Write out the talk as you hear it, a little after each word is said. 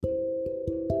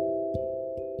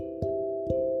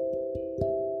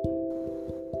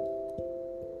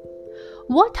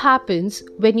What happens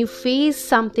when you face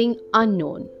something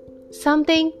unknown,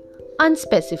 something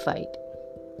unspecified?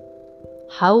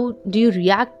 How do you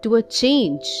react to a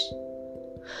change?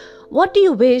 What do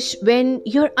you wish when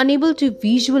you're unable to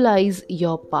visualize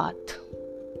your path?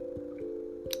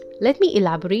 Let me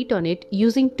elaborate on it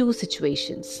using two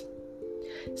situations.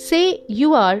 Say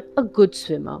you are a good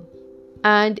swimmer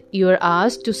and you are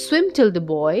asked to swim till the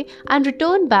buoy and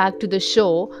return back to the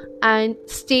shore and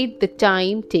state the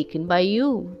time taken by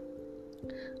you.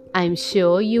 I'm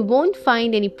sure you won't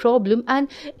find any problem and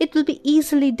it will be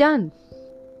easily done.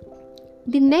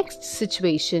 The next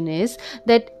situation is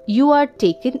that you are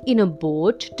taken in a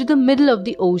boat to the middle of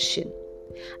the ocean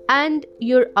and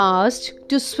you're asked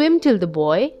to swim till the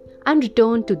buoy and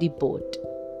return to the boat.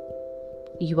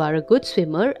 You are a good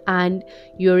swimmer and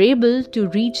you're able to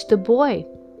reach the buoy.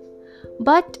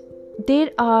 But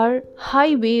there are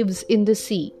high waves in the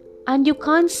sea and you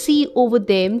can't see over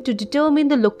them to determine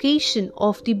the location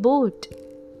of the boat.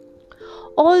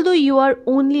 Although you are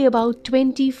only about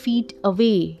 20 feet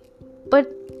away,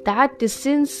 but that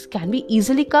distance can be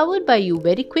easily covered by you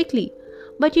very quickly,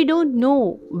 but you don't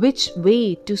know which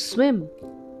way to swim.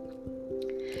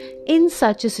 In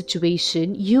such a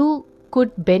situation, you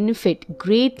could benefit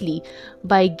greatly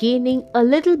by gaining a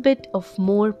little bit of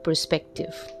more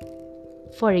perspective.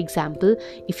 For example,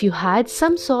 if you had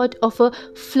some sort of a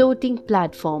floating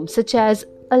platform such as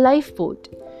a lifeboat,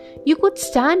 you could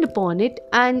stand upon it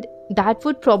and that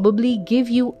would probably give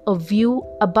you a view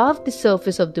above the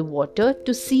surface of the water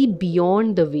to see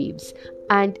beyond the waves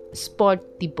and spot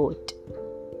the boat.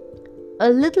 A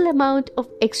little amount of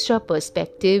extra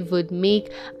perspective would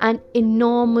make an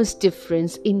enormous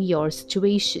difference in your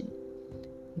situation.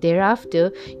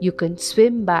 Thereafter, you can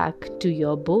swim back to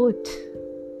your boat.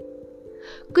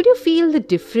 Could you feel the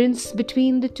difference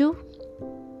between the two?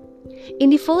 In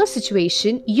the first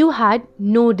situation, you had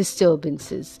no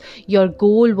disturbances. Your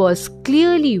goal was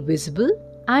clearly visible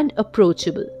and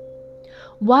approachable.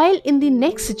 While in the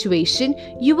next situation,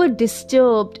 you were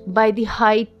disturbed by the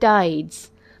high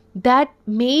tides that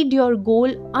made your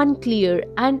goal unclear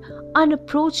and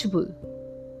unapproachable.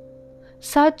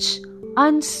 Such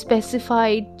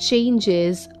unspecified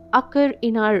changes occur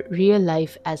in our real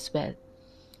life as well,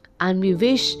 and we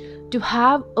wish to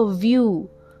have a view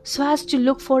so as to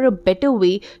look for a better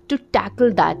way to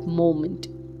tackle that moment.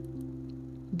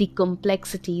 The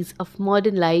complexities of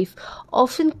modern life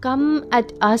often come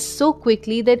at us so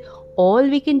quickly that all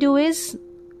we can do is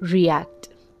react.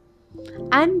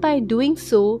 And by doing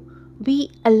so,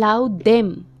 we allow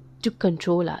them to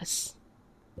control us.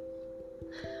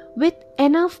 With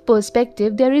enough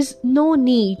perspective, there is no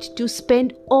need to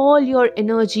spend all your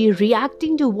energy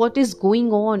reacting to what is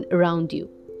going on around you.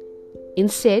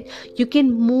 Instead, you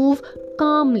can move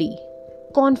calmly,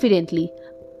 confidently,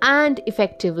 and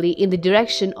effectively in the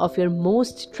direction of your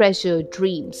most treasured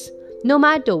dreams, no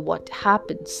matter what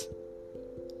happens.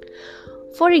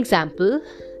 For example,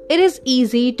 it is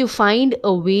easy to find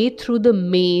a way through the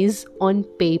maze on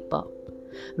paper,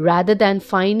 rather than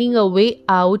finding a way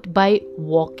out by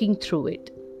walking through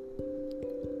it.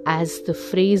 As the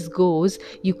phrase goes,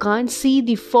 you can't see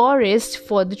the forest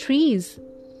for the trees.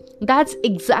 That's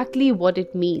exactly what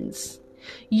it means.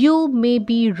 You may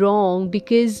be wrong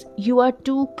because you are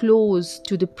too close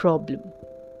to the problem.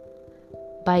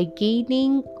 By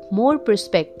gaining more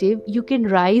perspective, you can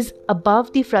rise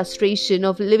above the frustration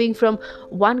of living from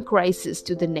one crisis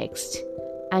to the next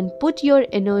and put your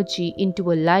energy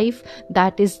into a life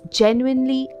that is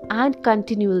genuinely and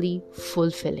continually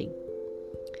fulfilling.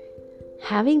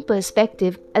 Having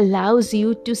perspective allows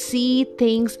you to see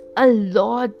things a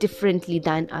lot differently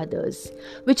than others,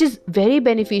 which is very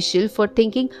beneficial for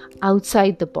thinking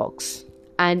outside the box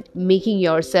and making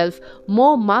yourself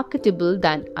more marketable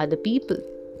than other people.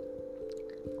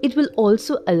 It will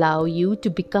also allow you to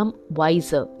become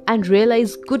wiser and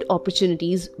realize good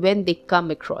opportunities when they come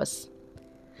across.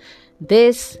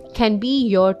 This can be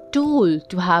your tool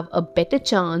to have a better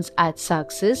chance at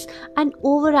success and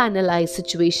overanalyze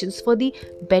situations for the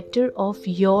better of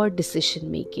your decision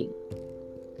making.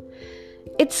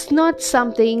 It's not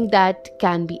something that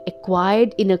can be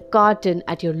acquired in a carton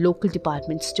at your local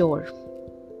department store.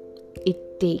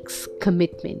 It takes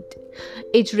commitment.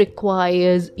 It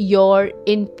requires your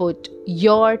input,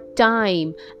 your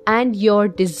time, and your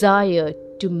desire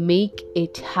to make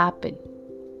it happen.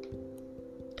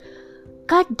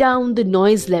 Cut down the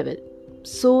noise level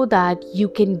so that you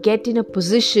can get in a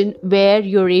position where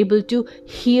you're able to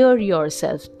hear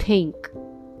yourself think.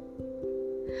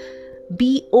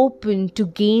 Be open to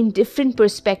gain different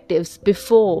perspectives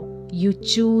before you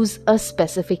choose a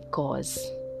specific cause.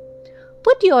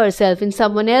 Put yourself in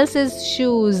someone else's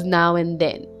shoes now and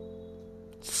then.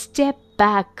 Step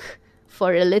back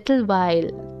for a little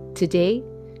while today,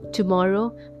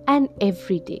 tomorrow, and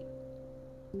every day,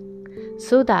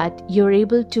 so that you're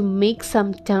able to make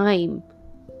some time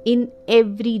in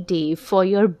every day for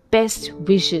your best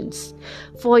visions,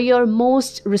 for your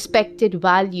most respected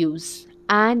values,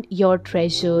 and your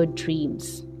treasured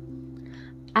dreams.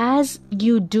 As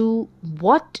you do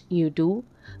what you do,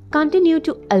 continue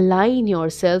to align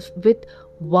yourself with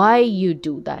why you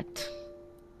do that.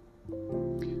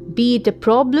 Be it a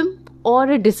problem or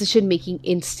a decision-making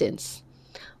instance,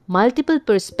 multiple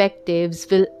perspectives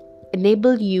will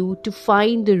enable you to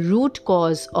find the root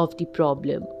cause of the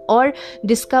problem or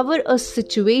discover a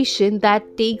situation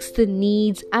that takes the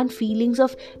needs and feelings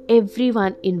of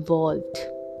everyone involved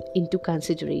into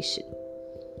consideration.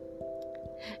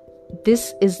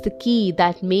 This is the key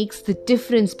that makes the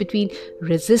difference between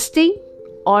resisting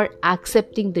or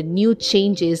accepting the new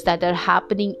changes that are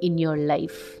happening in your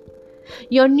life.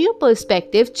 Your new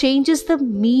perspective changes the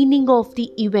meaning of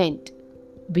the event,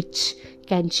 which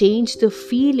can change the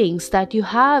feelings that you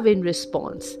have in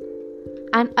response.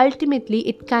 And ultimately,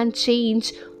 it can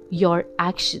change your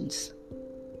actions.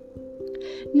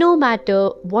 No matter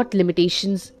what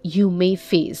limitations you may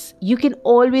face, you can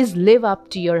always live up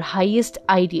to your highest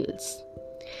ideals.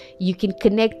 You can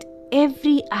connect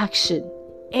every action,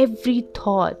 every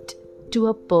thought to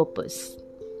a purpose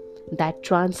that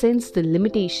transcends the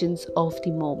limitations of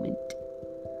the moment.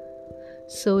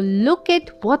 So look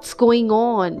at what's going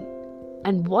on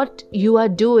and what you are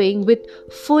doing with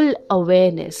full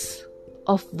awareness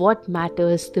of what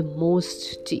matters the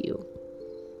most to you.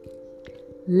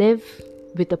 Live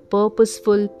with a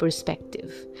purposeful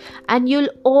perspective, and you'll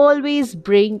always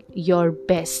bring your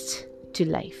best to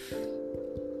life.